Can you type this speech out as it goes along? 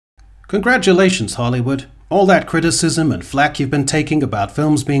Congratulations, Hollywood. All that criticism and flack you've been taking about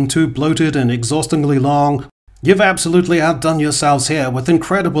films being too bloated and exhaustingly long, you've absolutely outdone yourselves here with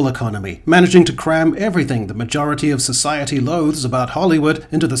incredible economy, managing to cram everything the majority of society loathes about Hollywood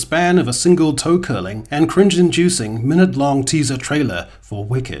into the span of a single toe-curling and cringe-inducing minute-long teaser trailer for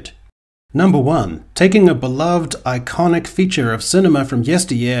Wicked. Number 1. Taking a beloved, iconic feature of cinema from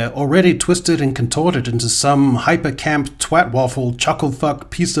yesteryear, already twisted and contorted into some hyper-camp twat-waffle chuckle-fuck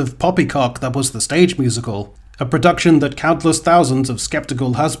piece of poppycock that was the stage musical. A production that countless thousands of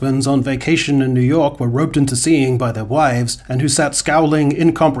skeptical husbands on vacation in New York were roped into seeing by their wives, and who sat scowling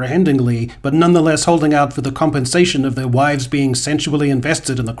incomprehendingly, but nonetheless holding out for the compensation of their wives being sensually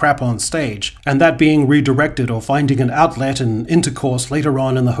invested in the crap on stage, and that being redirected or finding an outlet in intercourse later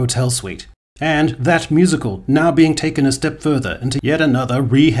on in the hotel suite. And that musical now being taken a step further into yet another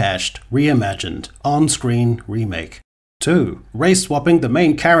rehashed, reimagined, on-screen remake. 2. Race-swapping the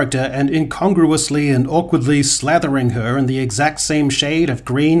main character and incongruously and awkwardly slathering her in the exact same shade of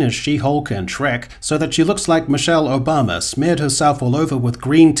green as She-Hulk and Shrek, so that she looks like Michelle Obama smeared herself all over with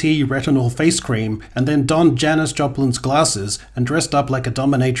green tea retinol face cream and then donned Janis Joplin's glasses and dressed up like a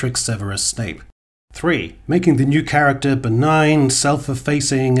dominatrix Severus Snape. 3. Making the new character benign,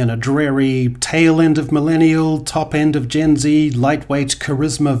 self-effacing, and a dreary tail end of millennial, top end of Gen Z, lightweight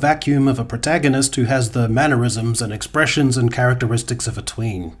charisma vacuum of a protagonist who has the mannerisms and expressions and characteristics of a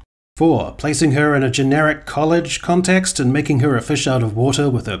tween. 4. Placing her in a generic college context and making her a fish out of water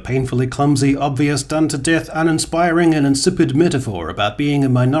with her painfully clumsy, obvious, done-to-death, uninspiring, and insipid metaphor about being a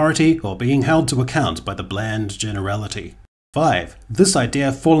minority or being held to account by the bland generality. 5. This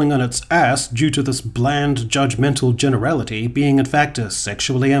idea falling on its ass due to this bland, judgmental generality being in fact a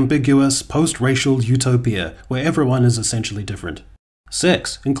sexually ambiguous, post-racial utopia where everyone is essentially different.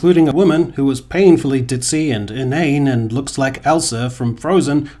 6. Including a woman who is painfully ditzy and inane and looks like Elsa from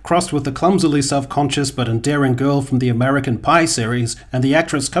Frozen, crossed with the clumsily self-conscious but endearing girl from the American Pie series, and the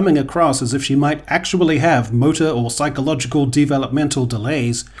actress coming across as if she might actually have motor or psychological developmental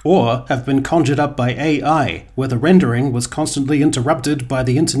delays, or have been conjured up by AI, where the rendering was constantly interrupted by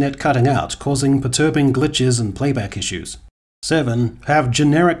the internet cutting out, causing perturbing glitches and playback issues. 7. Have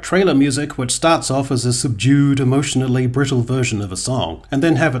generic trailer music which starts off as a subdued, emotionally brittle version of a song, and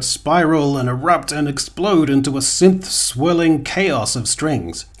then have it spiral and erupt and explode into a synth-swirling chaos of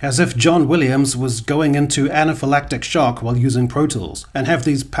strings, as if John Williams was going into anaphylactic shock while using Pro Tools, and have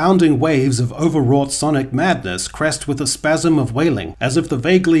these pounding waves of overwrought sonic madness crest with a spasm of wailing, as if the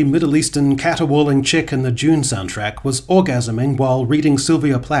vaguely Middle Eastern caterwauling chick in the Dune soundtrack was orgasming while reading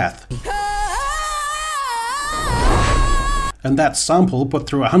Sylvia Plath. And that sample put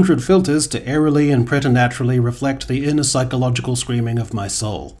through 100 filters to eerily and preternaturally reflect the inner psychological screaming of my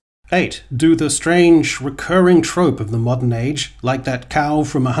soul. 8. Do the strange, recurring trope of the modern age, like that cow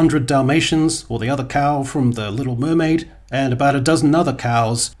from 100 Dalmatians, or the other cow from The Little Mermaid, and about a dozen other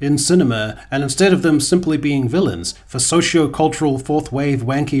cows in cinema, and instead of them simply being villains, for socio-cultural fourth-wave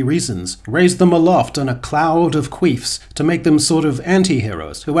wanky reasons, raise them aloft on a cloud of queefs to make them sort of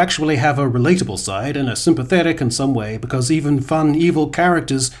anti-heroes, who actually have a relatable side and are sympathetic in some way because even fun, evil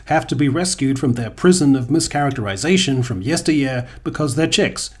characters have to be rescued from their prison of mischaracterization from yesteryear because they're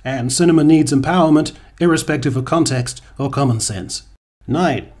chicks, and cinema needs empowerment, irrespective of context or common sense.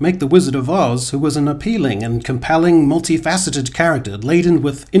 9. Make the Wizard of Oz, who was an appealing and compelling, multifaceted character laden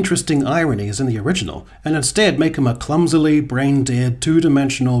with interesting ironies in the original, and instead make him a clumsily brain-dead,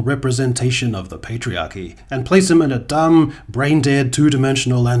 two-dimensional representation of the patriarchy, and place him in a dumb, brain-dead,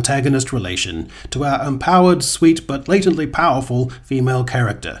 two-dimensional antagonist relation to our empowered, sweet, but latently powerful female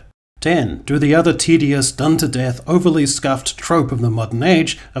character. 10. Do the other tedious, done-to-death, overly scuffed trope of the modern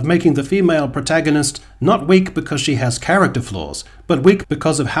age of making the female protagonist not weak because she has character flaws, but weak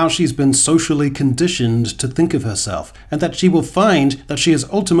because of how she's been socially conditioned to think of herself, and that she will find that she is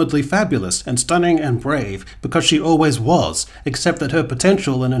ultimately fabulous and stunning and brave because she always was, except that her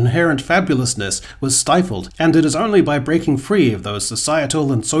potential and inherent fabulousness was stifled, and it is only by breaking free of those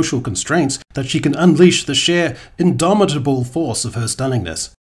societal and social constraints that she can unleash the sheer, indomitable force of her stunningness.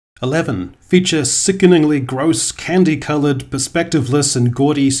 11. Feature sickeningly gross, candy-colored, perspectiveless and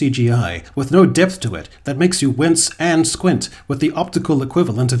gaudy CGI, with no depth to it, that makes you wince and squint, with the optical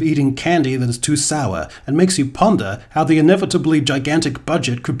equivalent of eating candy that is too sour, and makes you ponder how the inevitably gigantic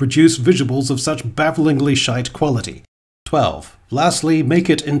budget could produce visuals of such bafflingly shite quality. 12. Lastly, make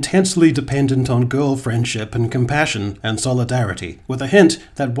it intensely dependent on girl friendship and compassion and solidarity, with a hint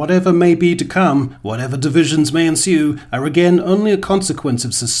that whatever may be to come, whatever divisions may ensue, are again only a consequence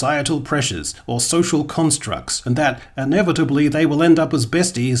of societal pressures or social constructs, and that inevitably they will end up as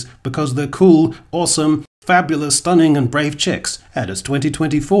besties because they're cool, awesome, Fabulous, stunning, and brave chicks, and it's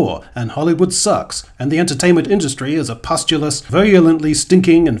 2024, and Hollywood sucks, and the entertainment industry is a pustulous, virulently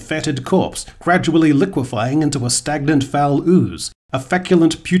stinking and fetid corpse, gradually liquefying into a stagnant foul ooze. A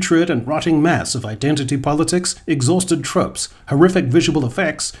feculent, putrid, and rotting mass of identity politics, exhausted tropes, horrific visual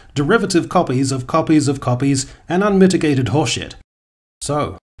effects, derivative copies, and unmitigated horseshit.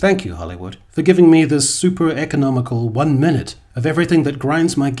 So, thank you, Hollywood, for giving me this super economical 1 minute of everything that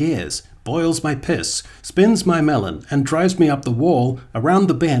grinds my gears, boils my piss, spins my melon, and drives me up the wall, around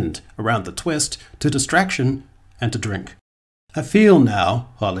the bend, around the twist, to distraction, and to drink. I feel now,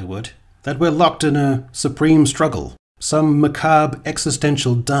 Hollywood, that we're locked in a supreme struggle, some macabre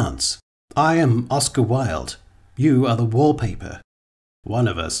existential dance. I am Oscar Wilde. You are the wallpaper. One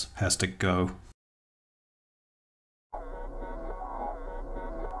of us has to go.